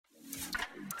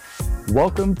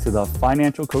Welcome to the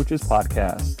Financial Coaches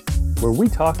Podcast, where we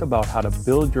talk about how to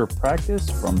build your practice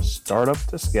from startup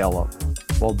to scale up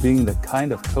while being the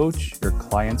kind of coach your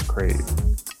clients crave.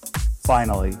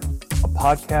 Finally, a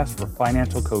podcast for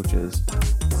financial coaches.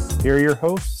 Here are your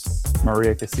hosts,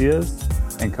 Maria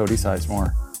Casillas and Cody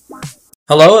Sizemore.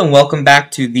 Hello and welcome back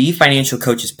to the Financial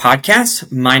Coaches Podcast.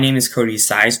 My name is Cody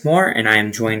Sizemore and I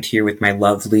am joined here with my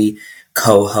lovely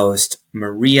co-host,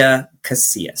 Maria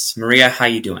Casillas. Maria, how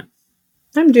you doing?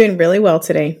 I'm doing really well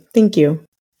today. Thank you.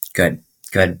 Good.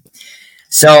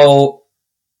 So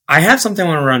I have something I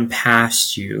want to run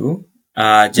past you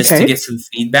to get some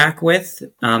feedback with.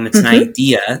 It's an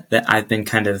idea that I've been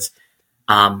kind of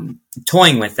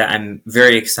toying with that I'm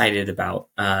very excited about.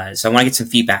 So I want to get some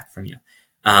feedback from you.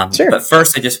 Sure. But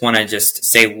first, I just want to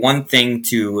say one thing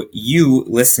to you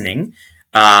listening.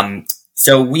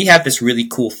 So we have this really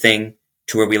cool thing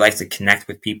to where we like to connect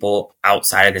with people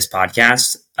outside of this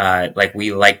podcast.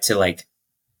 We like to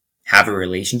have a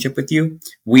relationship with you.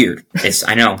 Weird.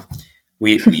 I know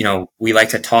we like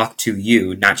to talk to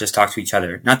you, not just talk to each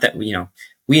other. Not that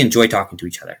we enjoy talking to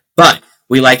each other, but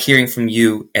we like hearing from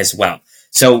you as well.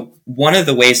 So one of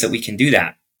the ways that we can do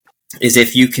that is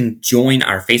if you can join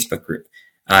our Facebook group.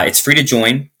 It's free to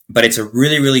join, but it's a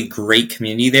really, really great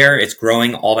community there. It's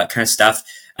growing, all that kind of stuff.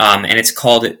 And it's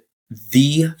called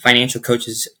The Financial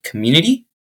Coaches Community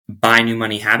by New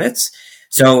Money Habits.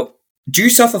 So do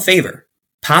yourself a favor,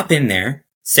 pop in there,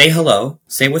 say hello,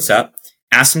 say what's up,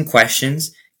 ask some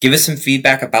questions, give us some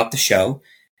feedback about the show,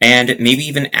 and maybe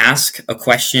even ask a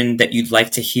question that you'd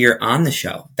like to hear on the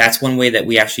show. That's one way that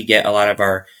we actually get a lot of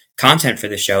our content for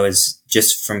the show is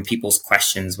just from people's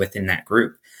questions within that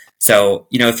group. So,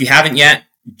 if you haven't yet,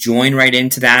 join right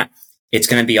into that. It's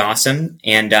going to be awesome.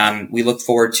 And we look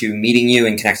forward to meeting you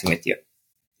and connecting with you.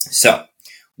 So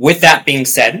with that being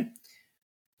said,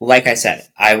 like I said,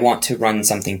 I want to run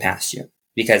something past you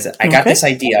because I got this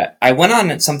idea. I went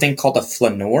on something called a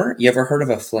flaneur. You ever heard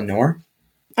of a flaneur?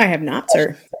 I have not,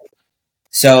 sir.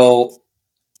 So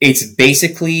it's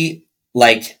basically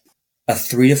like a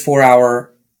 3 to 4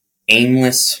 hour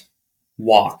aimless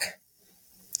walk.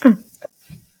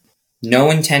 No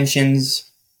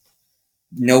intentions,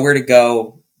 nowhere to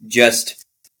go, just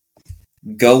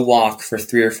go walk for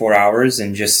 3 or 4 hours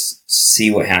and just see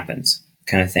what happens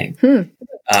kind of thing. So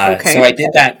I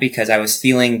did that because I was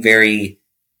feeling very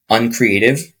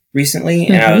uncreative recently.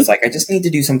 And I was like, I just need to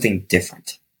do something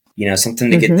different,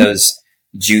 something to get those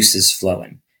juices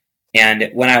flowing. And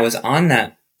when I was on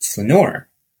that flaneur,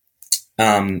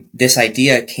 this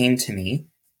idea came to me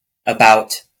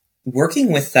about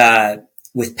working with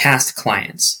past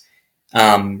clients,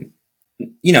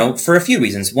 for a few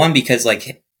reasons. One, because I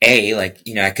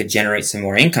could generate some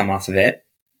more income off of it.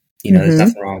 There's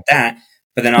nothing wrong with that.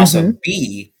 But then also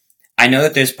B, I know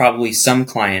that there's probably some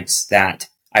clients that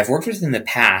I've worked with in the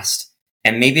past,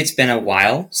 and maybe it's been a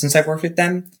while since I've worked with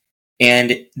them,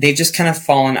 and they've just kind of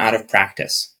fallen out of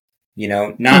practice.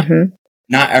 Not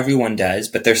everyone does,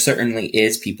 but there certainly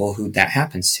is people who that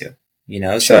happens to.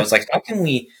 So I was like,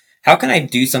 how can I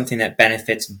do something that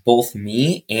benefits both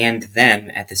me and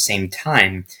them at the same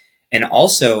time and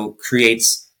also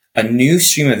creates a new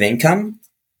stream of income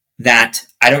that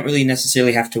I don't really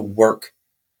necessarily have to work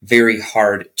very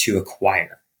hard to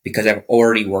acquire because I've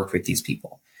already worked with these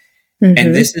people.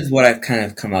 And this is what I've kind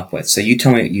of come up with. So you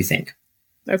tell me what you think.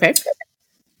 Okay.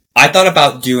 I thought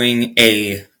about doing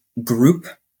a group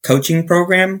coaching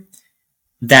program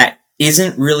that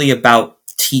isn't really about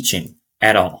teaching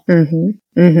at all.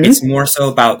 It's more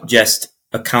so about just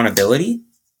accountability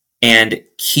and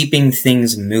keeping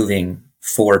things moving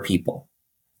for people.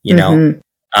 It's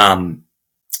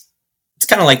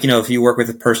kind of like, if you work with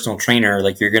a personal trainer,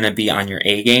 you're going to be on your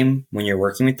A game when you're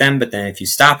working with them. But then if you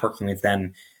stop working with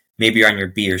them, maybe you're on your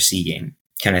B or C game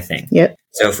kind of thing. Yep.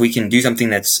 So if we can do something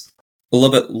that's a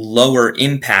little bit lower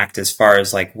impact as far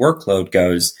as workload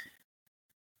goes,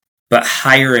 but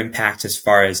higher impact as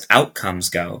far as outcomes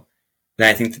go, then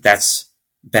I think that that's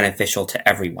beneficial to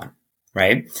everyone,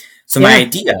 right? So my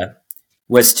idea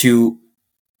was to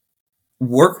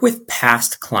work with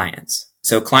past clients.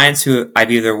 So clients who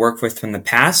I've either worked with from the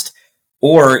past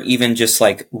or even just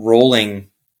rolling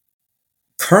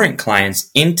current clients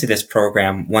into this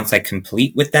program once I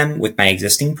complete with them with my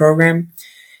existing program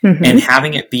and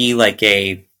having it be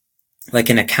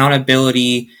an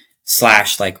accountability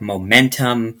 /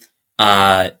 momentum,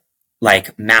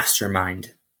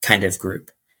 mastermind kind of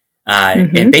group.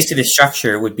 And basically the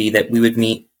structure would be that we would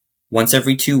meet once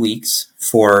every 2 weeks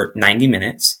for 90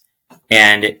 minutes.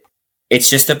 And it's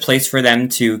just a place for them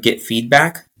to get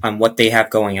feedback on what they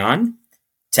have going on,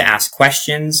 to ask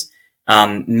questions,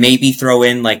 Maybe throw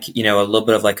in like, a little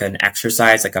bit of like an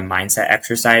exercise, like a mindset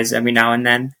exercise every now and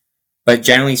then. But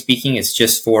generally speaking, it's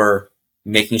just for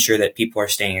making sure that people are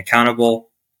staying accountable,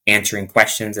 answering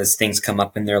questions as things come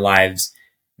up in their lives,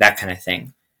 that kind of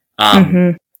thing.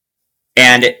 And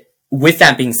with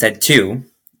that being said too,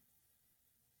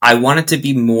 I want it to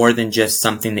be more than just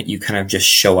something that you kind of just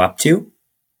show up to.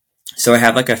 So I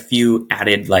have like a few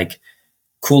added like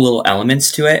cool little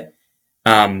elements to it.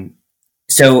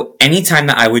 So anytime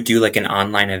that I would do like an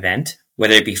online event,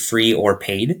 whether it be free or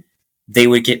paid, they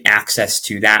would get access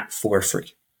to that for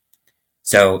free.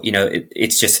 So,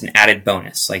 it's just an added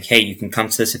bonus. Like, hey, you can come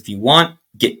to this if you want,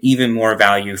 get even more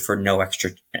value for no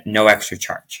extra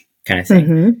charge kind of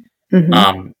thing.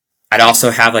 I'd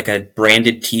also have like a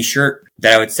branded t-shirt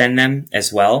that I would send them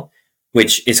as well,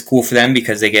 which is cool for them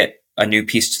because they get a new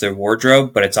piece to their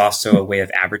wardrobe, but it's also a way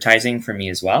of advertising for me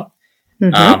as well.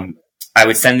 I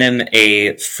would send them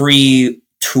a free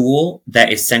tool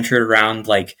that is centered around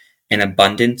like an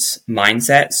abundance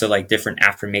mindset. So like different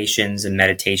affirmations and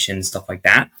meditations, stuff like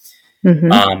that.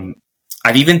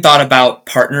 I've even thought about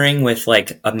partnering with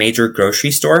like a major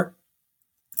grocery store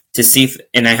to see if,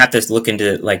 and I have to look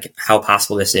into like how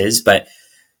possible this is, but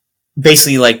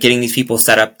basically like getting these people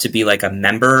set up to be like a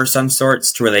member or some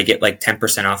sorts to where they get like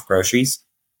 10% off groceries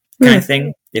kind of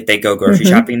thing if they go grocery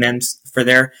shopping then for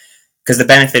there. Because the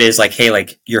benefit is like, hey,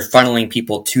 like you're funneling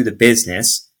people to the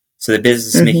business. So the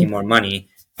business is making more money,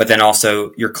 but then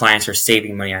also your clients are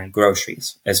saving money on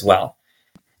groceries as well.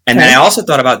 And then I also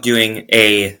thought about doing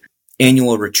a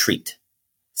annual retreat.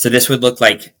 So this would look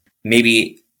like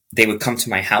maybe they would come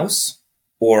to my house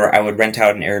or I would rent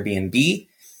out an Airbnb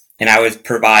and I would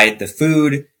provide the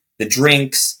food, the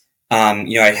drinks.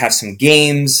 I'd have some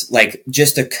games, like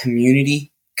just a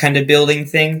community kind of building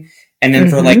thing. And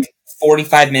then for like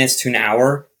 45 minutes to an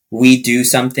hour, we do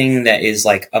something that is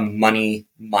like a money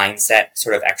mindset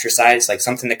sort of exercise, like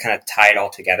something that kind of tie it all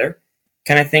together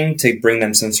kind of thing to bring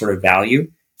them some sort of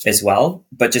value as well.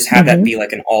 But just have that be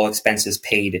like an all expenses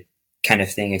paid kind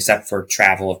of thing, except for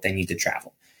travel if they need to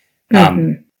travel.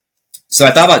 So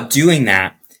I thought about doing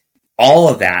that, all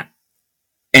of that,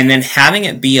 and then having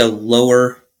it be a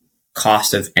lower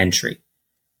cost of entry.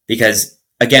 Because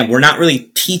again, we're not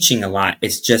really teaching a lot.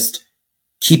 It's just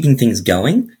keeping things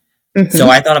going. So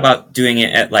I thought about doing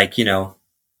it at like,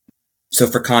 so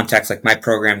for context, like my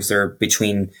programs are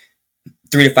between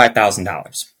 $3,000 to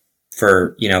 $5,000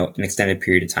 for, an extended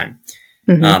period of time.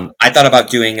 I thought about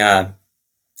doing,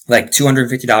 like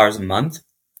 $250 a month,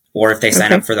 or if they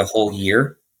sign up for the whole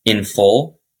year in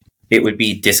full, it would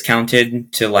be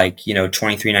discounted to like,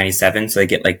 $23.97. So they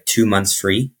get like 2 months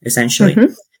free essentially.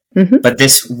 But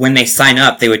this, when they sign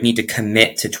up, they would need to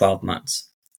commit to 12 months.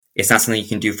 It's not something you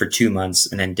can do for 2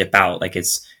 months and then dip out. Like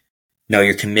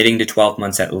you're committing to 12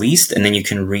 months at least, and then you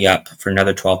can re-up for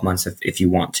another 12 months if you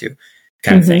want to,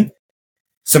 kind of thing.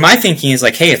 So my thinking is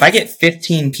like, hey, if I get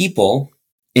 15 people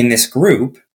in this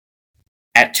group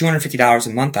at $250 a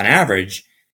month on average,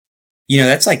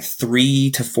 that's like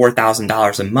 $3,000 to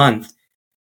 $4,000 a month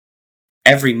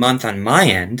every month on my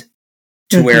end,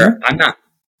 to where I'm not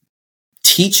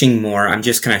teaching more. I'm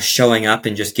just kind of showing up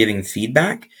and just giving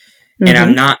feedback. And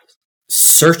I'm not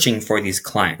searching for these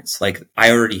clients. Like I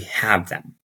already have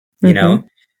them,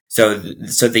 So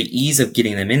the ease of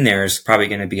getting them in there is probably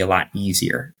going to be a lot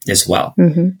easier as well.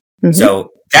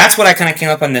 So that's what I kind of came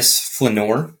up on this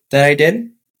flaneur that I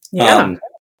did. And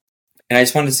I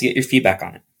just wanted to get your feedback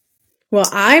on it. Well,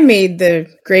 I made the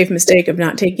grave mistake of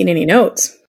not taking any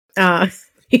notes. I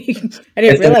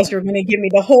didn't realize you were going to give me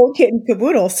the whole kit and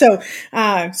caboodle. So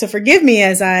forgive me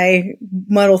as I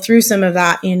muddle through some of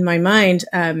that in my mind.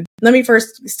 Let me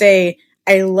first say,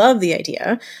 I love the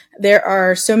idea. There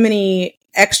are so many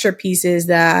extra pieces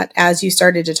that, as you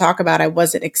started to talk about, I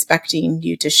wasn't expecting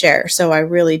you to share. So I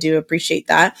really do appreciate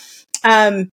that.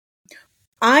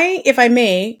 If I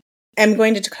may, am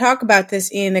going to talk about this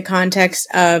in the context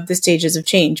of the stages of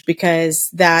change, because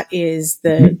that is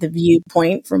the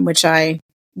viewpoint from which I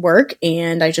work.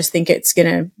 And I just think it's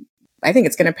going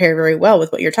to pair very well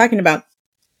with what you're talking about.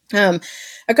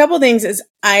 A couple of things is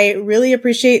I really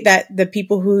appreciate that the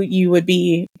people who you would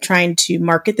be trying to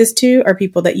market this to are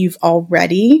people that you've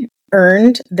already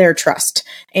earned their trust.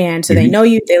 And so they know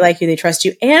you, they like you, they trust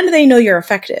you, and they know you're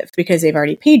effective because they've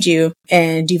already paid you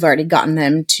and you've already gotten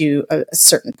them to a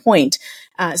certain point.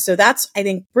 So that's, I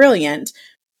think, brilliant.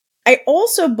 I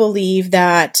also believe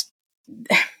that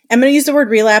I'm going to use the word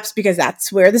relapse because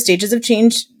that's where the stages of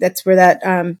change, that's where that,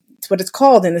 it's what it's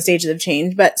called in the stages of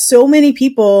change. But so many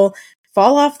people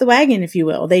fall off the wagon, if you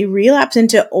will. They relapse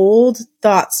into old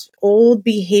thoughts, old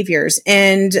behaviors.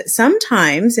 And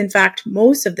sometimes, in fact,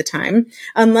 most of the time,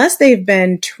 unless they've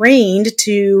been trained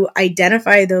to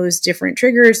identify those different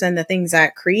triggers and the things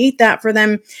that create that for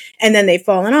them, and then they've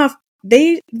fallen off,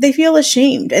 they feel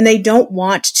ashamed and they don't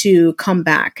want to come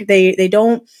back. They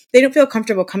don't feel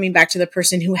comfortable coming back to the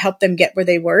person who helped them get where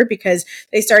they were, because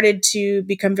they started to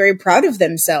become very proud of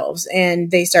themselves and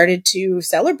they started to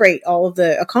celebrate all of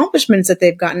the accomplishments that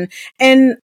they've gotten.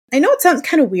 And I know it sounds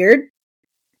kind of weird,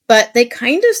 but they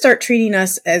kind of start treating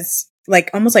us as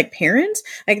like almost like parents.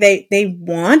 Like they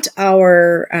want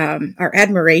our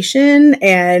admiration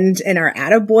and our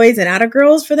attaboys and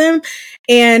attagirls for them.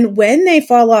 And when they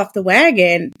fall off the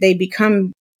wagon, they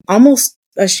become almost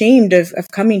ashamed of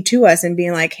coming to us and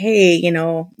being like, hey,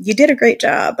 you did a great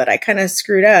job, but I kind of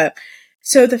screwed up.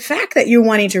 So the fact that you're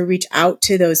wanting to reach out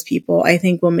to those people, I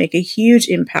think will make a huge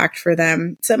impact for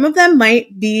them. Some of them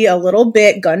might be a little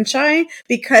bit gun shy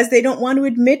because they don't want to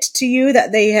admit to you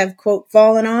that they have, quote,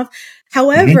 fallen off.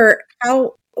 However,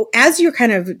 as you're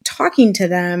kind of talking to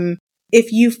them,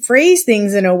 if you phrase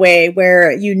things in a way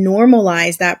where you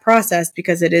normalize that process,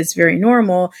 because it is very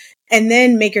normal, and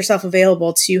then make yourself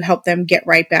available to help them get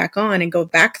right back on and go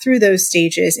back through those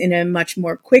stages in a much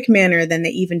more quick manner than they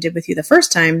even did with you the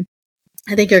first time,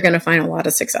 I think you're going to find a lot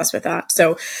of success with that.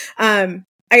 So,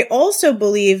 I also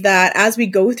believe that as we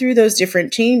go through those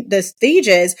different the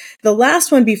stages, the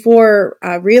last one before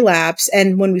relapse,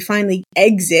 and when we finally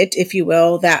exit, if you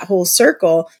will, that whole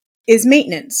circle, is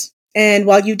maintenance. And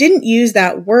while you didn't use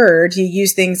that word, you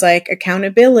used things like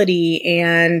accountability,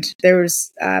 and there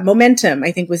was momentum,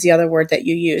 I think was the other word that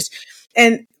you used.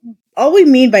 And all we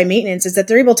mean by maintenance is that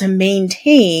they're able to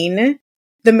maintain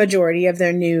the majority of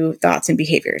their new thoughts and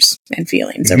behaviors and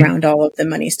feelings around all of the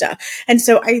money stuff. And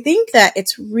so I think that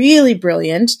it's really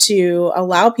brilliant to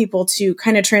allow people to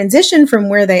kind of transition from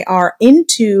where they are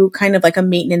into kind of like a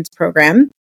maintenance program.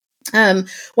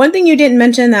 One thing you didn't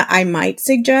mention that I might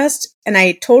suggest, and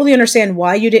I totally understand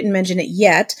why you didn't mention it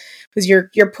yet, was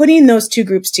you're putting those two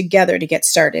groups together to get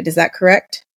started. Is that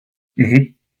correct?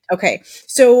 Mm-hmm. Okay.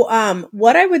 So,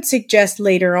 what I would suggest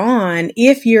later on,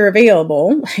 if you're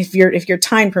available, if your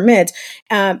time permits,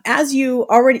 as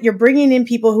you're bringing in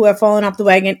people who have fallen off the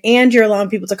wagon and you're allowing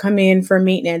people to come in for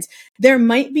maintenance, there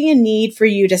might be a need for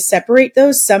you to separate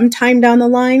those sometime down the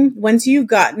line. Once you've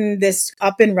gotten this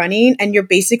up and running and you're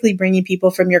basically bringing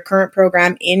people from your current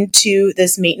program into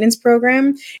this maintenance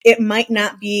program, it might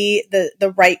not be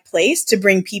the right place to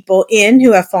bring people in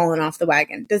who have fallen off the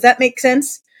wagon. Does that make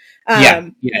sense? Yeah,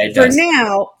 it does.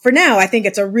 For now, I think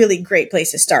it's a really great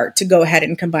place to start, to go ahead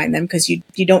and combine them, because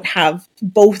you don't have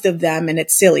both of them and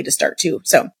it's silly to start two.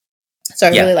 So I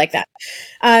really like that.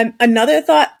 Another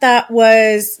thought that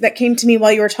came to me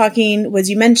while you were talking was,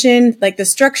 you mentioned like the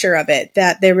structure of it,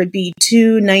 that there would be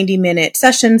 2 90-minute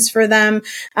sessions for them.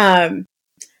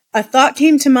 A thought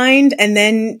came to mind, and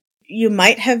then you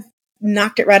might have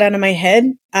knocked it right out of my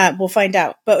head. We'll find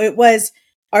out. But it was,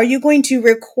 are you going to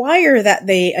require that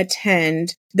they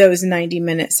attend those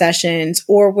 90-minute sessions,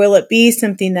 or will it be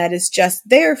something that is just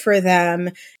there for them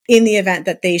in the event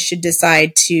that they should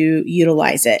decide to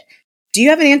utilize it? Do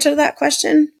you have an answer to that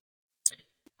question?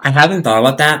 I haven't thought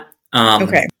about that.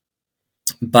 Okay.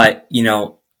 But,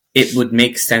 it would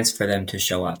make sense for them to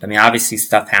show up. I mean, obviously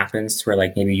stuff happens where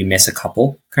like maybe you miss a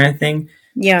couple kind of thing.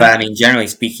 Yeah. But I mean, generally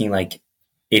speaking, like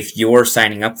if you're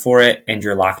signing up for it and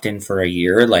you're locked in for a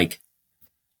year, like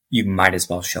you might as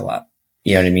well show up.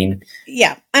 You know what I mean?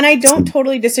 Yeah. And I don't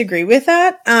totally disagree with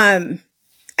that.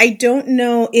 I don't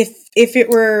know if it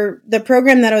were the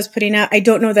program that I was putting out, I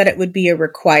don't know that it would be a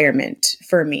requirement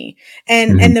for me.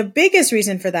 And the biggest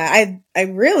reason for that, I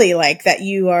really like that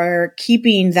you are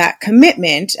keeping that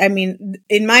commitment. I mean,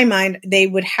 in my mind, they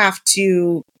would have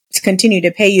to continue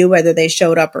to pay you whether they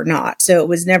showed up or not. So it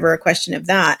was never a question of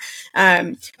that.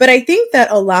 But I think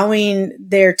that allowing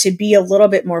there to be a little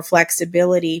bit more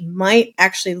flexibility might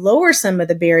actually lower some of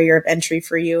the barrier of entry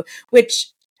for you, which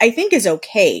I think is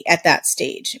okay at that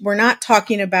stage. We're not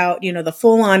talking about, the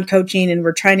full on coaching and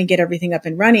we're trying to get everything up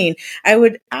and running. I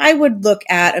would look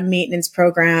at a maintenance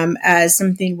program as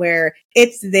something where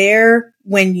it's there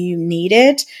when you need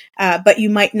it, but you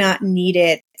might not need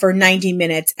it for 90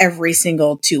 minutes every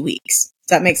single 2 weeks.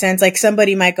 Does that make sense? Like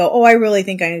somebody might go, oh, I really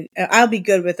think I'll be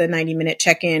good with a 90-minute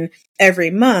check-in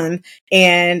every month.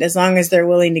 And as long as they're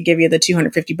willing to give you the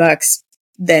 $250,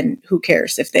 then who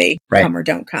cares if they come or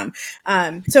don't come?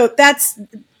 So that's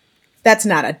that's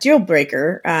not a deal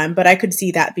breaker. But I could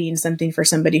see that being something for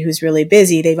somebody who's really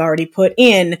busy. They've already put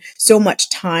in so much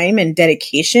time and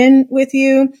dedication with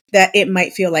you that it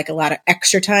might feel like a lot of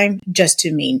extra time just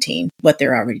to maintain what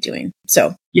they're already doing.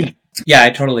 So yeah, I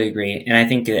totally agree. And I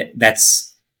think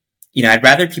that's, I'd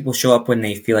rather people show up when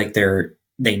they feel like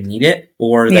they need it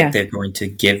or that they're going to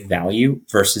give value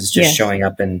versus just showing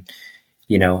up and,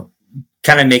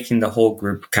 kind of making the whole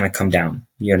group kind of come down.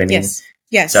 You know what I mean?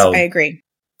 Yes, so, I agree.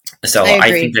 So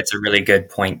I think that's a really good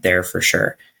point there for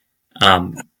sure.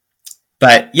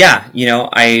 But yeah,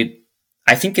 I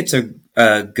think it's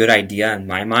a good idea in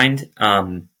my mind.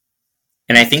 And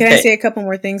I think I say a couple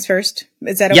more things first?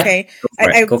 Is that okay?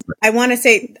 I want to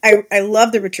say, I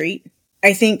love the retreat.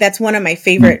 I think that's one of my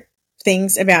favorite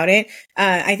things about it.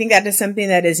 I think that is something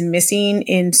that is missing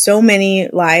in so many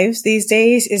lives these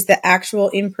days is the actual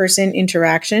in-person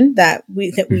interaction that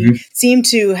we seem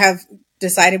to have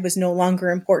decided was no longer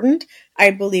important.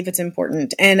 I believe it's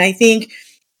important. And I think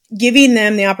giving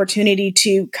them the opportunity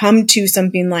to come to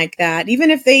something like that,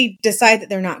 even if they decide that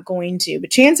they're not going to,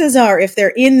 but chances are if they're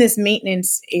in this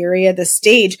maintenance area, the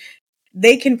stage,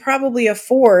 they can probably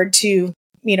afford to,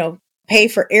 pay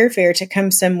for airfare to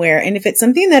come somewhere. And if it's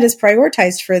something that is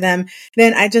prioritized for them,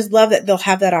 then I just love that they'll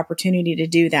have that opportunity to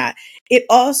do that. It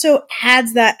also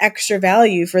adds that extra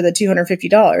value for the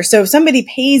 $250. So if somebody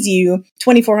pays you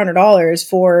 $2,400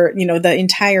 for, the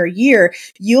entire year,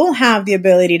 you'll have the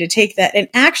ability to take that and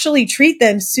actually treat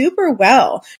them super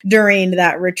well during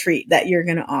that retreat that you're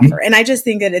going to offer. And I just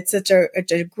think that it's such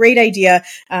a great idea.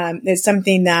 It's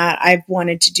something that I've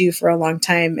wanted to do for a long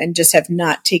time and just have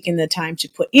not taken the time to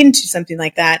put into something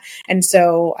like that. And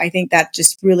so I think that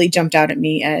just really jumped out at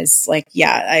me as like,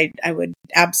 I would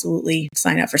absolutely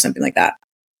sign up for something like that.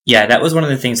 Yeah, that was one of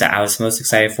the things that I was most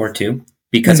excited for too,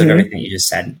 because of everything you just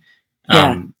said.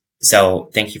 So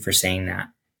thank you for saying that.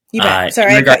 You bet.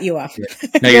 Sorry, I cut you off.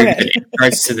 No, you're good. In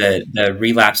regards to the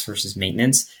relapse versus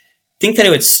maintenance, I think that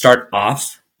it would start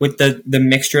off with the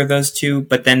mixture of those two,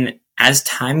 but then as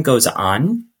time goes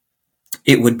on,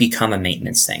 it would become a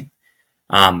maintenance thing.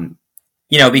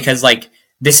 Because like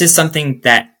this is something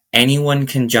that anyone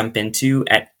can jump into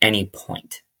at any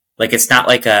point. Like it's not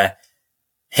like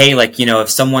hey, if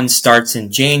someone starts in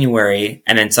January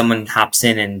and then someone hops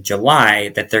in July,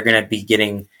 that they're going to be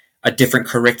getting a different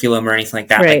curriculum or anything like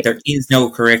that. Right. Like there is no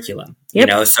curriculum,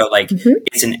 so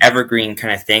it's an evergreen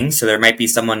kind of thing. So there might be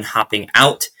someone hopping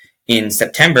out in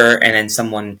September and then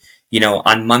someone,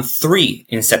 on month 3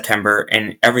 in September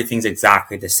and everything's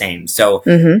exactly the same. So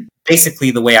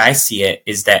basically the way I see it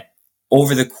is that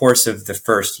over the course of the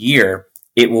first year,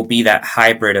 it will be that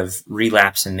hybrid of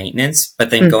relapse and maintenance, but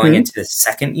then going into the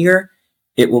second year,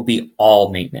 it will be all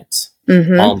maintenance,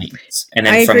 all maintenance. And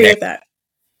then I agree with that.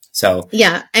 So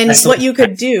yeah. And what you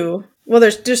could do, well,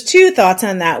 there's 2 thoughts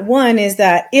on that. One is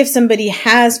that if somebody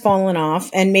has fallen off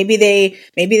and maybe they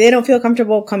don't feel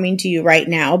comfortable coming to you right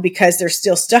now because they're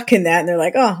still stuck in that and they're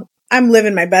like, oh, I'm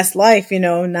living my best life,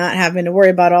 not having to worry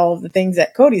about all of the things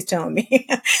that Cody's telling me.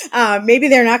 Maybe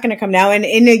they're not going to come now. And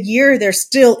in a year, they're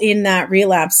still in that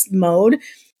relapse mode.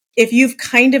 If you've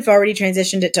kind of already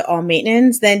transitioned it to all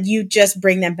maintenance, then you just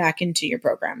bring them back into your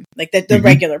program, like the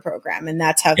regular program. And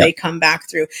that's how they come back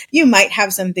through. You might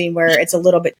have something where it's a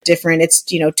little bit different. It's,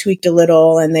 tweaked a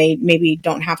little and they maybe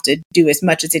don't have to do as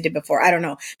much as they did before. I don't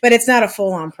know, but it's not a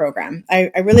full on program.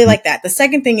 I really like that. The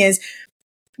second thing is,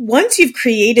 once you've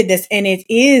created this and it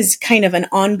is kind of an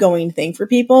ongoing thing for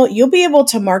people, you'll be able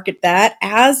to market that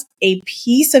as a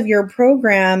piece of your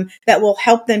program that will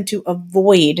help them to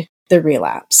avoid the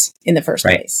relapse in the first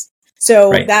place.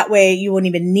 So that way you won't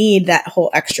even need that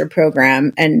whole extra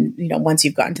program. And, once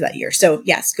you've gotten to that year. So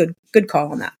yes, good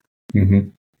call on that.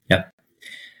 Yep.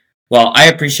 Well, I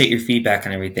appreciate your feedback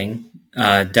on everything.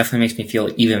 Definitely makes me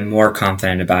feel even more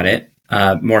confident about it,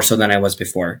 more so than I was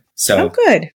before. So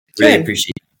good. Really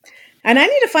appreciate it. And I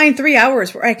need to find 3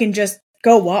 hours where I can just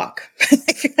go walk.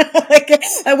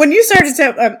 When you started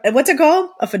to, what's it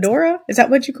called? A fedora? Is that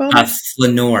what you call it? A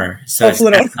flaneur. So it's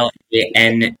Flaneur.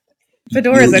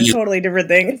 Fedora is a totally different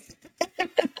thing.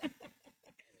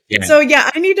 So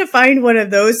I need to find one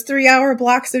of those 3-hour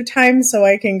blocks of time so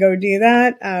I can go do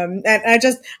that. And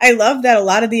I love that a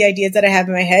lot of the ideas that I have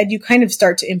in my head, you kind of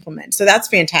start to implement. So that's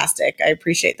fantastic. I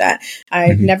appreciate that. I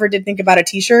never did think about a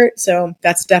t-shirt. So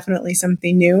that's definitely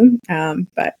something new.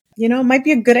 But it might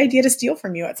be a good idea to steal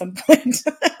from you at some point.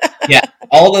 Yeah.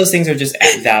 All those things are just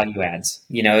value adds.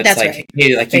 It's that's like, right.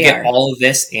 hey, like you get all of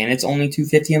this and it's only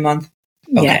 $250 a month.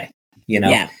 Okay.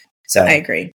 Yeah. So I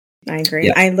agree.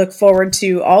 Yeah. I look forward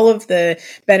to all of the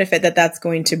benefit that's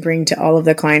going to bring to all of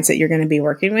the clients that you're going to be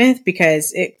working with,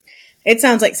 because It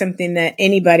sounds like something that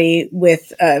anybody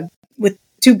with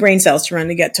two brain cells to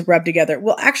rub together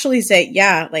will actually say,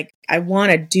 yeah, like I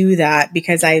want to do that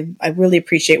because I really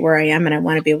appreciate where I am and I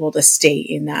want to be able to stay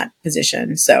in that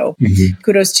position. So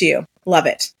kudos to you. Love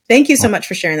it. Thank you so much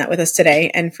for sharing that with us today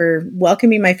and for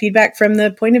welcoming my feedback from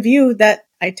the point of view that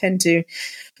I tend to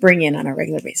bring in on a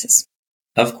regular basis.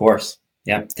 Of course.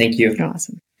 Yeah. Thank you.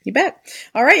 Awesome. You bet.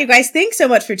 All right, you guys, thanks so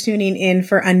much for tuning in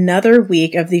for another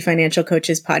week of the Financial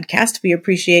Coaches Podcast. We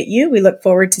appreciate you. We look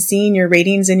forward to seeing your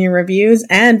ratings and your reviews,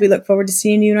 and we look forward to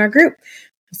seeing you in our group.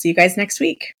 We'll see you guys next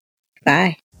week.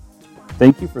 Bye.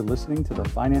 Thank you for listening to the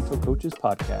Financial Coaches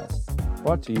Podcast,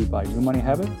 brought to you by New Money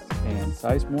Habits and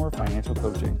Sizemore Financial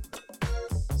Coaching.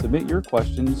 Submit your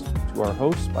questions to our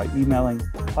hosts by emailing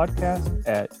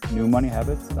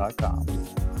podcast@newmoneyhabits.com.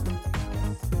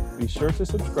 Be sure to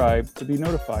subscribe to be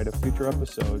notified of future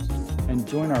episodes and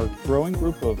join our growing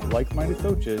group of like-minded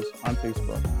coaches on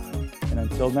Facebook. And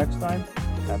until next time,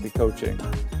 happy coaching.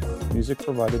 Music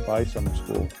provided by Summer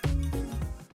School.